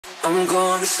I'm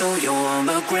gonna show you I'm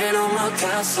the queen of my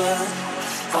castle.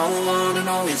 I wanna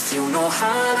know if you know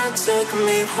how to take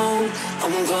me home.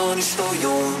 I'm gonna show you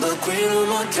I'm the queen of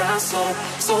my castle.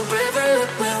 So baby,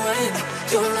 let me rain.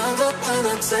 You'll love it when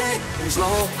I take it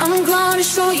slow. I'm gonna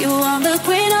show you I'm the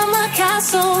queen of my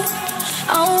castle.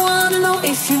 I wanna know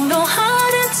if you know how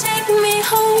to take me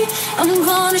home. I'm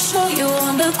gonna show you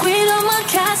I'm the queen of my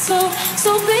castle.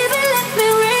 So baby, let me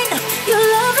rain. You'll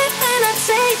love it when I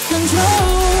take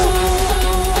control.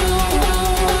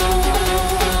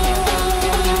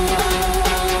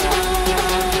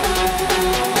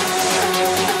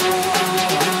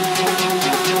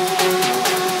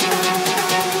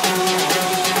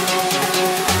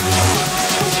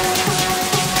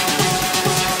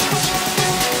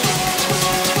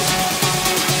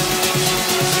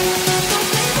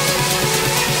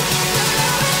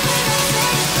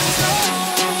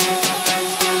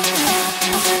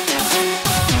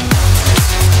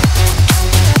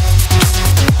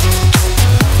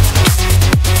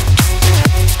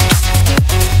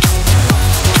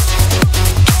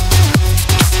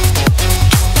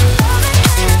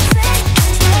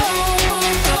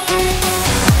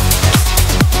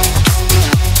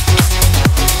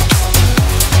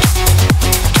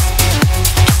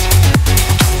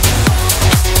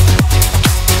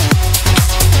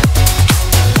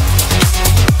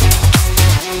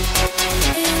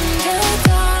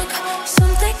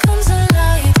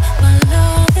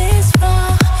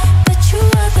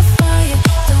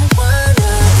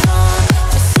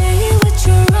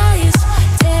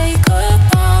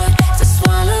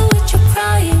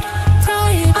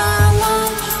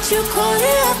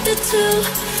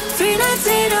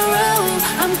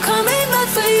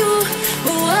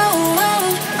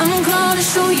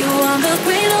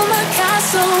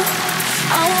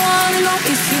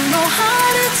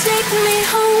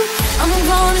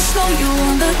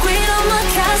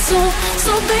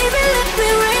 So baby, let me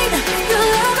rain. You'll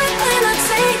love it when I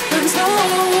take control.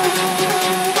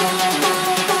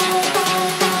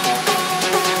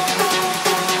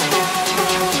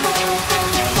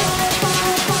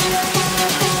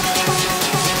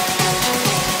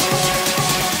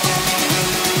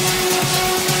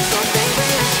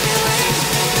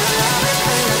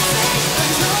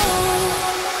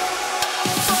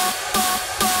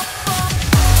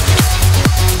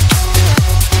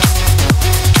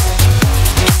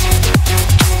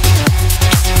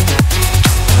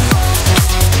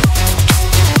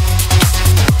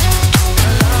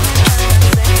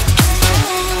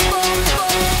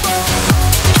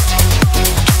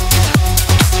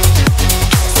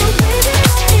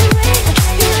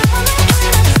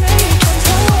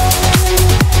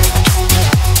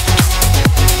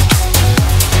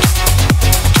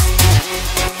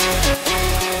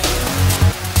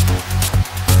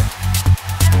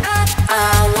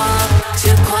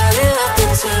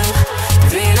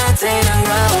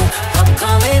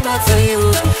 For you,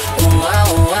 ooh,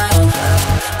 wow, wow,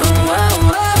 ooh, wow,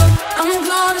 wow. I'm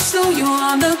gonna show you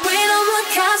I'm the queen of my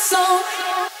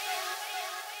castle.